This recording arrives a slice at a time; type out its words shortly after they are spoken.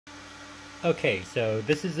Okay, so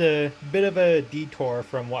this is a bit of a detour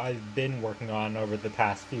from what I've been working on over the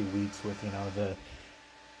past few weeks with, the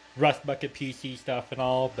Rust Bucket PC stuff and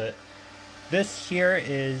all, but this here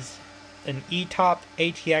is an Etop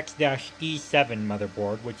ATX-E7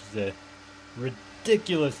 motherboard, which is a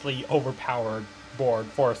ridiculously overpowered board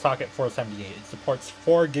for a socket 478. It supports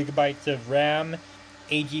 4 gigabytes of RAM,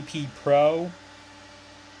 AGP Pro,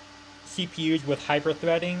 CPUs with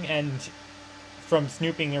hyperthreading, and from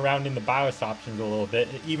snooping around in the BIOS options a little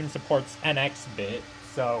bit, it even supports NX bit.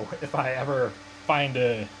 So if I ever find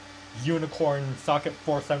a unicorn socket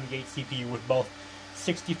 478 CPU with both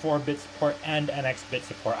 64-bit support and NX bit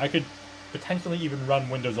support, I could potentially even run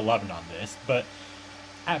Windows 11 on this, but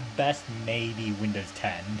at best maybe Windows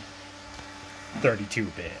 10,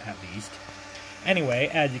 32-bit at least. Anyway,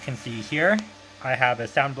 as you can see here, I have a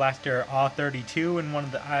Sound Blaster AWE32 in one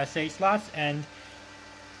of the ISA slots, and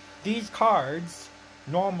these cards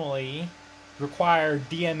normally require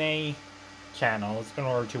DMA channels in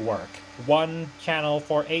order to work. 1 channel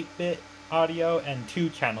for 8-bit audio and 2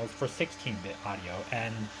 channels for 16-bit audio.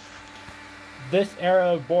 And this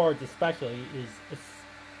era of boards especially is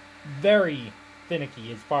very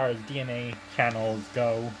finicky as far as DMA channels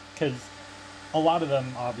go, because a lot of them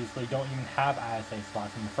obviously don't even have ISA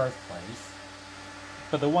slots in the first place.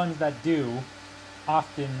 But the ones that do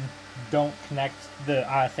often don't connect the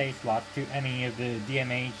ISA slots to any of the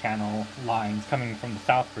DMA channel lines coming from the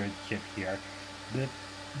Southbridge chip here.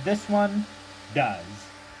 This one does.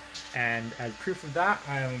 And as proof of that,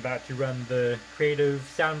 I am about to run the Creative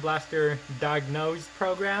Sound Blaster Diagnose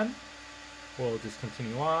program. We'll just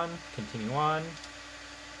continue on. We'll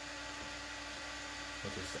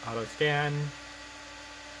just auto scan.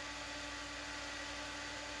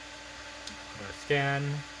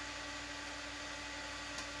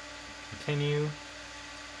 Continue.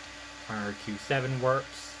 RQ7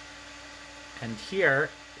 works. And here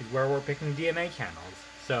is where we're picking DMA channels.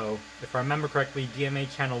 So, if I remember correctly,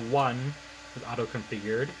 DMA channel 1 was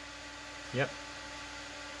auto-configured. Yep.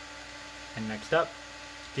 And next up,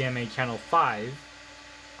 DMA channel 5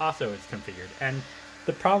 also is configured. And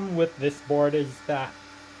the problem with this board is that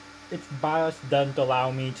its BIOS doesn't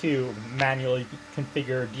allow me to manually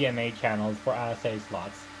configure DMA channels for ISA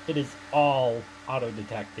slots. It is all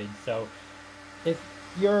auto-detected, so if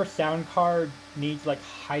your sound card needs like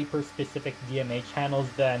hyper-specific DMA channels,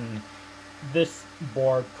 then this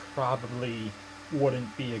board probably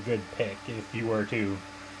wouldn't be a good pick if you were to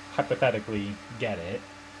hypothetically get it.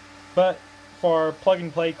 But for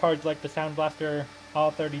plug-and-play cards like the Sound Blaster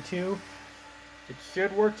AWE32, it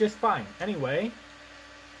should work just fine. Anyway,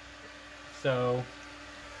 so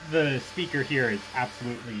the speaker here is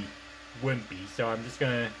absolutely wimpy, so I'm just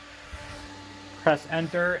gonna press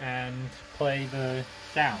enter and play the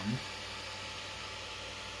sound.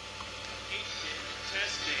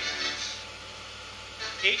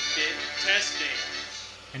 8-bit testing.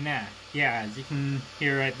 And now, yeah, as you can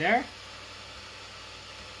hear right there,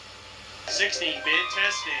 16-bit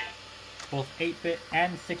testing. both 8-bit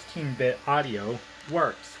and 16-bit audio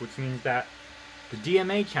works, which means that the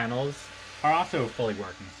DMA channels are also fully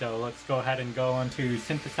working. So let's go ahead and go on to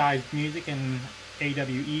synthesized music and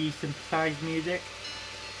AWE synthesized music.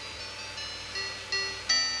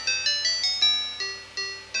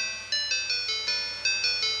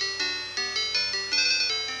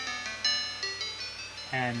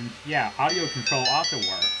 And yeah, audio control also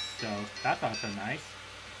works, so that's also nice.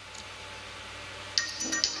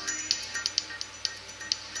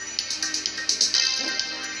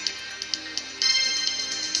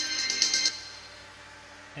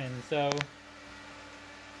 And so,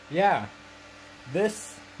 yeah,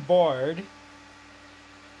 this board,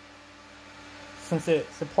 since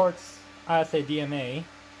it supports ISA DMA,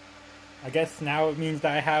 I guess now it means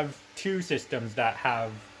that I have 2 systems that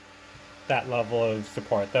have that level of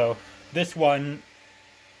support, though this one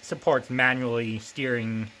supports manually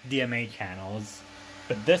steering DMA channels,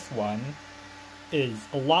 but this one is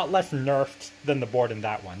a lot less nerfed than the board in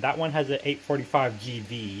that one. That one has an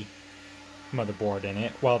 845GV motherboard in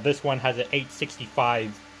it, while this one has an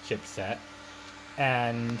 865 chipset.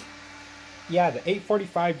 And yeah, the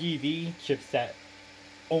 845GV chipset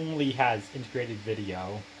only has integrated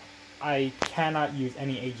video. I cannot use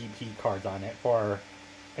any AGP cards on it for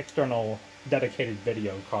external dedicated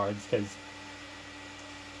video cards, because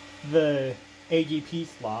the AGP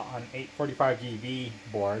slot on 845GV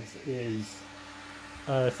boards is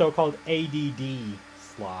a so-called ADD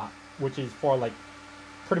slot, which is for like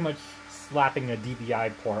pretty much slapping a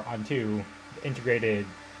DVI port onto the integrated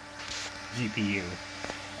GPU.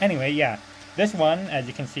 Anyway, yeah, this one, as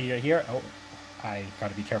you can see right here, oh, I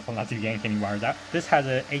gotta be careful not to yank any wires out. This has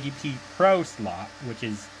an AGP Pro slot, which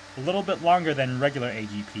is a little bit longer than regular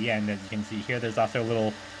AGP, and as you can see here, there's also a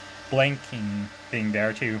little blanking thing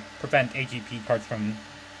there to prevent AGP cards from,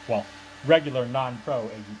 well, regular non-pro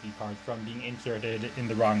AGP cards from being inserted in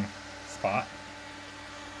the wrong spot.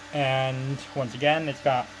 And once again, it's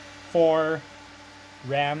got 4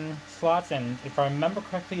 RAM slots, and if I remember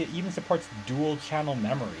correctly, it even supports dual channel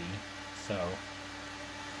memory. So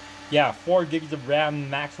yeah, 4 gigs of RAM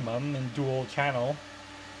maximum in dual channel,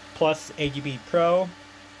 plus AGP Pro,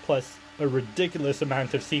 plus a ridiculous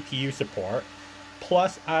amount of CPU support,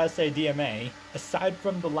 plus ISA DMA. Aside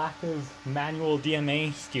from the lack of manual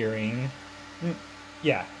DMA steering,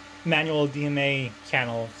 manual DMA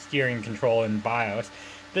channel steering control in BIOS,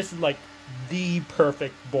 this is like the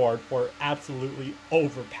perfect board for absolutely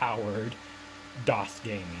overpowered DOS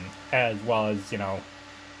gaming, as well as, you know,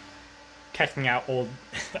 testing out old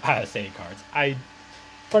ISA cards.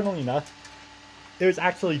 Funnily enough, it was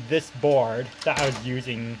actually this board that I was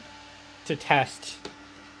using to test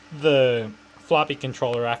the floppy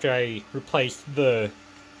controller after I replaced the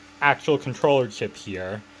actual controller chip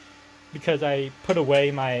here, because I put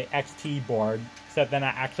away my XT board so that then I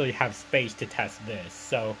actually have space to test this.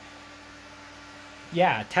 So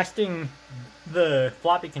yeah, testing the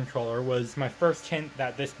floppy controller was my first hint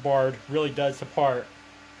that this board really does support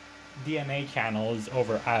DMA channels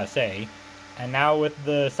over ISA, and now with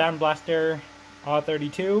the Sound Blaster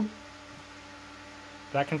AWE32,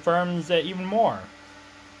 that confirms it even more.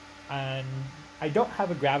 And I don't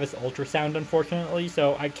have a Gravis ultrasound, unfortunately,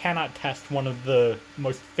 so I cannot test one of the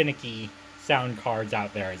most finicky sound cards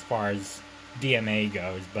out there as far as DMA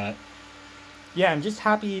goes, but yeah, I'm just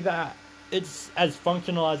happy that it's as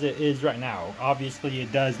functional as it is right now. Obviously,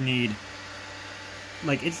 it does need,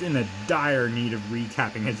 like, it's in a dire need of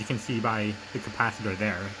recapping, as you can see by the capacitor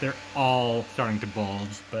there. They're all starting to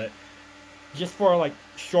bulge, but just for, like,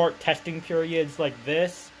 short testing periods like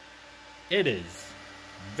this, it is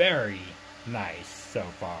very nice so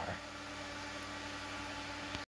far.